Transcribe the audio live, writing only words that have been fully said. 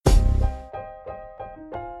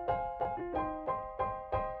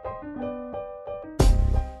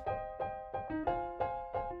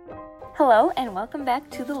Hello, and welcome back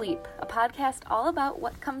to The Leap, a podcast all about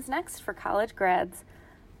what comes next for college grads.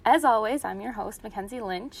 As always, I'm your host, Mackenzie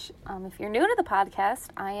Lynch. If you're new to the podcast,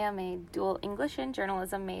 I am a dual English and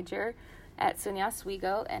journalism major at SUNY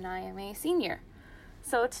Oswego, and I am a senior.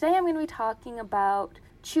 So today I'm going to be talking about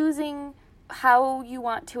choosing how you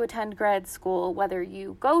want to attend grad school, whether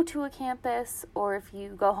you go to a campus or if you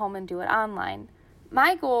go home and do it online.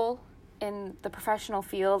 My goal in the professional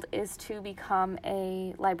field is to become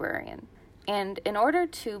a librarian. And in order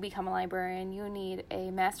to become a librarian, you need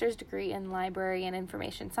a master's degree in library and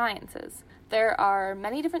information sciences. There are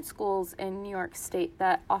many different schools in New York State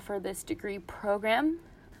that offer this degree program.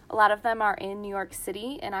 A lot of them are in New York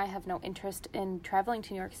City, and I have no interest in traveling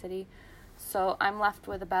to New York City. So I'm left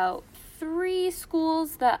with about 3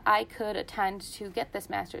 schools that I could attend to get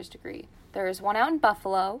this master's degree. There's one out in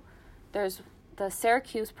Buffalo, there's the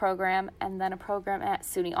Syracuse program, and then a program at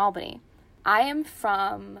SUNY Albany. I am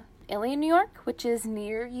from Ilion, New York, which is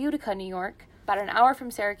near Utica, New York, about an hour from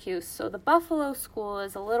Syracuse, so the Buffalo school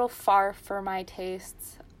is a little far for my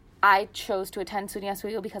tastes. I chose to attend SUNY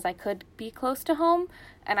Oswego because I could be close to home,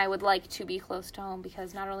 and I would like to be close to home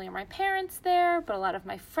because not only are my parents there, but a lot of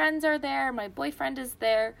my friends are there, my boyfriend is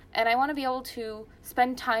there, and I want to be able to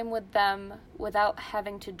spend time with them without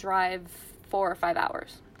having to drive 4 or 5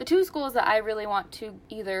 hours. The 2 schools that I really want to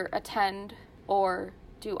either attend or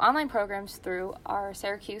do online programs through are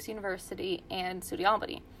Syracuse University and SUNY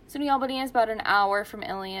Albany. SUNY Albany is about an hour from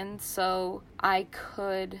Ilion, so I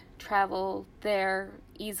could travel there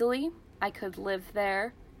easily. I could live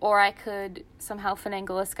there, or I could somehow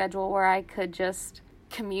finagle a schedule where I could just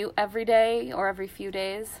commute every day or every few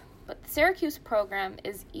days. But the Syracuse program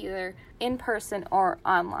is either in person or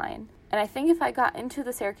online. And I think if I got into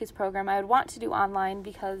the Syracuse program, I would want to do online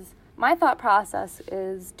because my thought process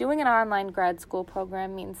is doing an online grad school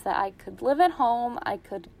program means that I could live at home, I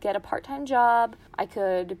could get a part-time job, I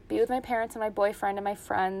could be with my parents and my boyfriend and my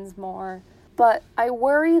friends more. But I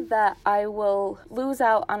worry that I will lose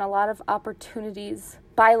out on a lot of opportunities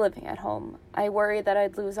by living at home. I worry that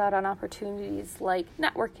I'd lose out on opportunities like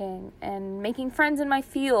networking and making friends in my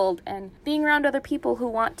field and being around other people who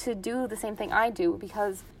want to do the same thing I do,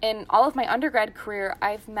 because in all of my undergrad career,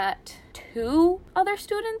 I've met 2 other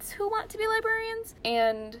students who want to be librarians,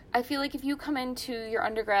 and I feel like if you come into your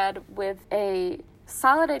undergrad with a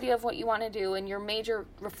solid idea of what you want to do and your major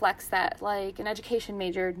reflects that, like an education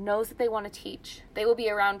major knows that they want to teach, they will be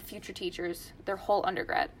around future teachers their whole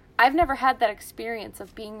undergrad. I've never had that experience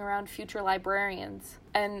of being around future librarians,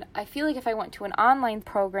 and I feel like if I went to an online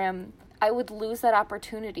program, I would lose that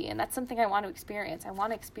opportunity, and that's something I want to experience. I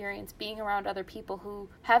want to experience being around other people who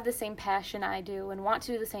have the same passion I do and want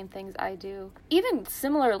to do the same things I do, even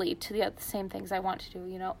similarly to the same things I want to do.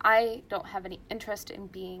 You know, I don't have any interest in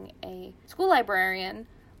being a school librarian,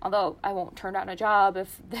 although I won't turn down a job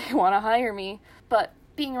if they want to hire me, but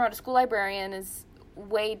being around a school librarian is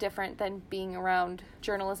way different than being around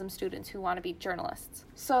journalism students who want to be journalists.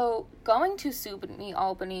 So going to SUNY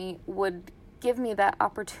Albany would give me that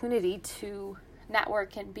opportunity to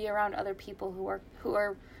network and be around other people who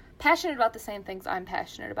are passionate about the same things I'm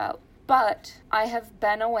passionate about. But I have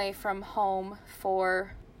been away from home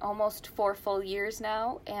for almost 4 full years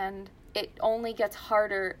now, and it only gets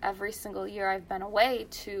harder every single year I've been away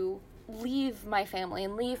to leave my family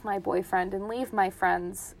and leave my boyfriend and leave my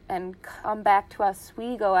friends and come back to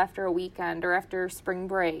Oswego after a weekend or after spring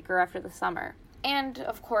break or after the summer. And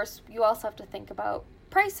of course, you also have to think about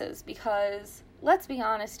prices, because let's be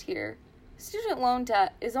honest here, student loan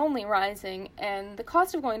debt is only rising and the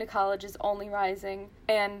cost of going to college is only rising,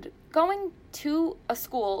 and going to a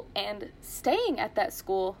school and staying at that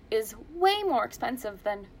school is way more expensive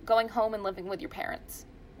than going home and living with your parents,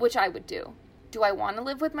 which I would do. Do I want to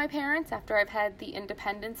live with my parents after I've had the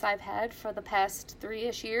independence I've had for the past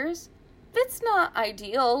 3-ish years? It's not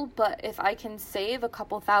ideal, but if I can save a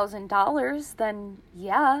couple $1,000s, then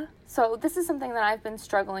yeah. So this is something that I've been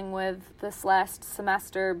struggling with this last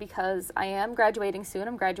semester because I am graduating soon.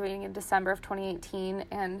 I'm graduating in December of 2018,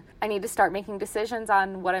 and I need to start making decisions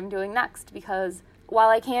on what I'm doing next, because while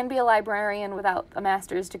I can be a librarian without a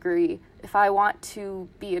master's degree, if I want to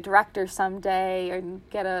be a director someday and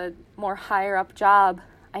get a more higher up job,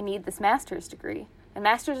 I need this master's degree. And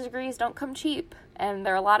master's degrees don't come cheap, and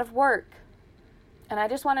they're a lot of work. And I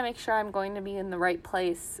just want to make sure I'm going to be in the right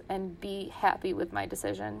place and be happy with my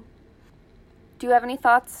decision. Do you have any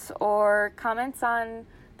thoughts or comments on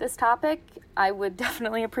this topic? I would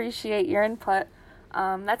definitely appreciate your input.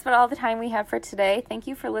 That's about all the time we have for today. Thank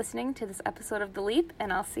you for listening to this episode of The Leap,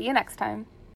 and I'll see you next time.